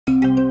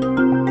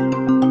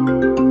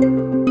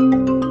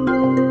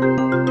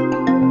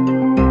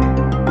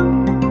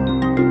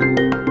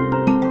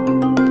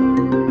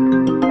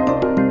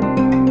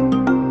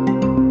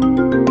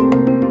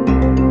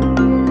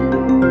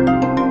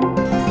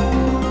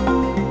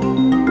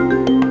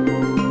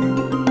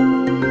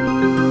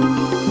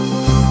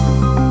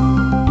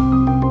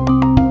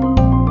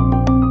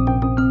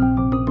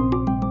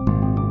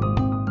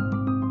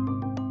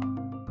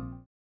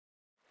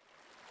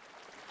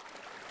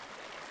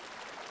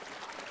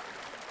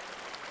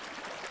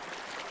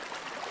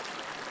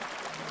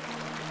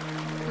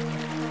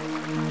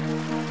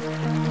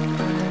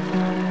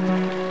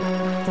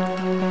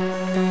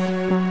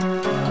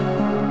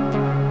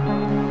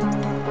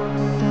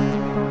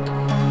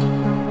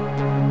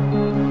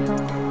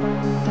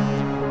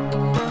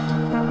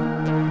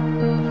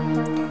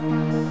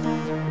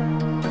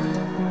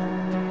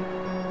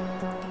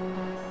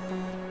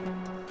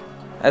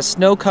As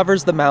snow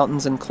covers the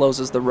mountains and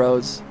closes the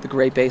roads, the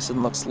Great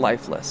Basin looks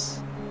lifeless.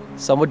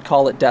 Some would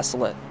call it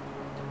desolate.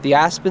 The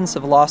aspens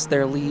have lost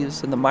their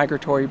leaves and the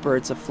migratory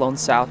birds have flown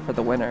south for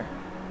the winter.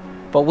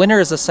 But winter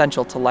is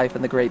essential to life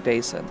in the Great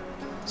Basin,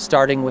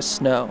 starting with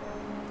snow,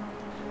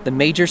 the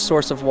major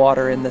source of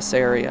water in this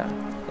area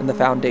and the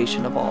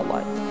foundation of all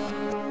life.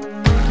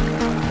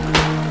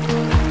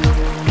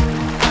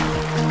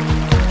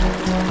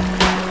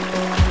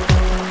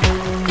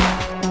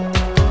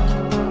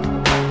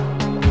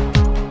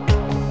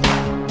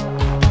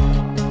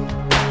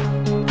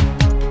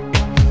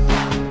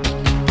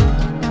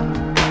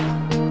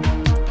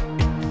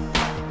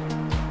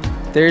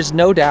 There is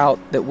no doubt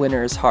that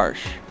winter is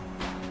harsh.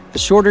 The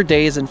shorter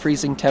days and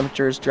freezing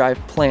temperatures drive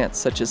plants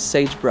such as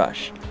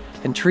sagebrush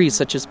and trees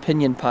such as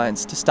pinyon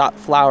pines to stop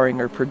flowering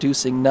or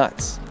producing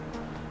nuts.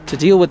 To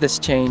deal with this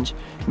change,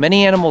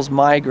 many animals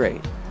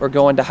migrate or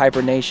go into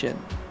hibernation,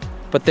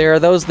 but there are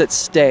those that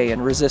stay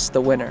and resist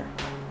the winter.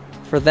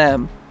 For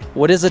them,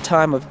 what is a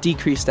time of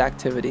decreased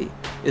activity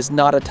is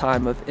not a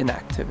time of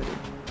inactivity.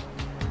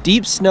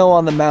 Deep snow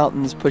on the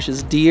mountains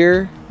pushes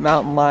deer,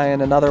 mountain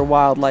lion, and other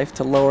wildlife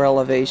to lower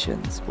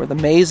elevations, where the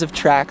maze of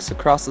tracks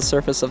across the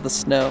surface of the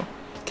snow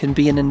can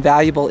be an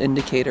invaluable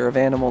indicator of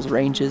animals'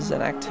 ranges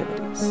and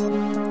activities.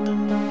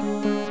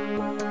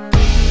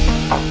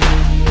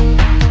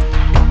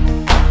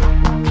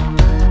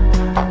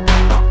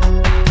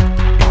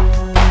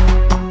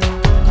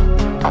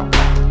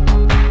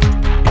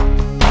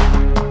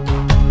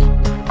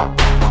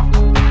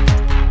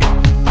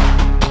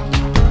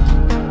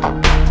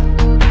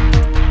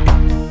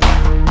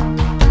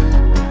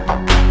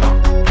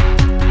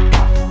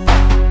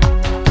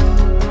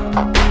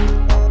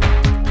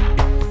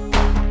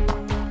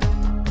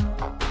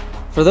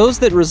 For those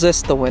that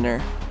resist the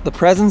winter, the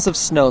presence of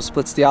snow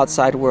splits the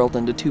outside world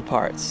into two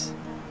parts.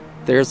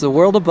 There is the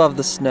world above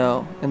the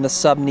snow and the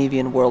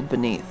sub-Nevian world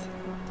beneath.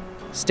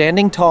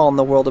 Standing tall in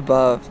the world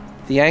above,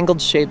 the angled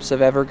shapes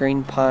of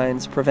evergreen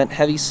pines prevent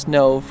heavy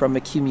snow from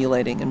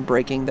accumulating and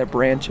breaking their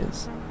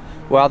branches,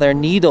 while their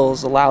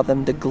needles allow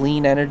them to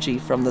glean energy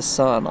from the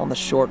sun on the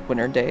short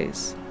winter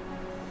days.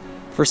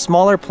 For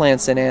smaller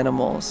plants and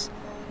animals,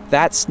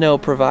 that snow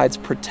provides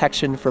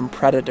protection from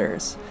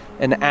predators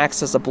and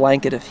acts as a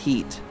blanket of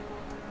heat,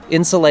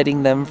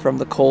 insulating them from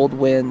the cold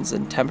winds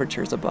and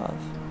temperatures above.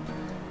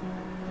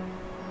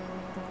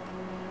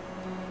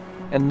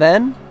 And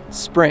then,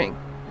 spring.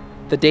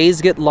 The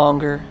days get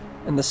longer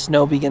and the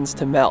snow begins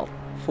to melt,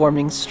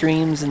 forming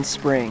streams and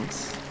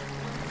springs.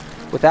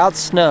 Without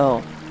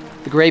snow,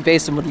 the Great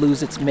Basin would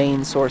lose its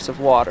main source of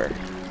water.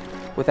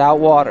 Without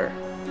water,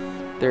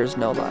 there is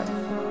no life.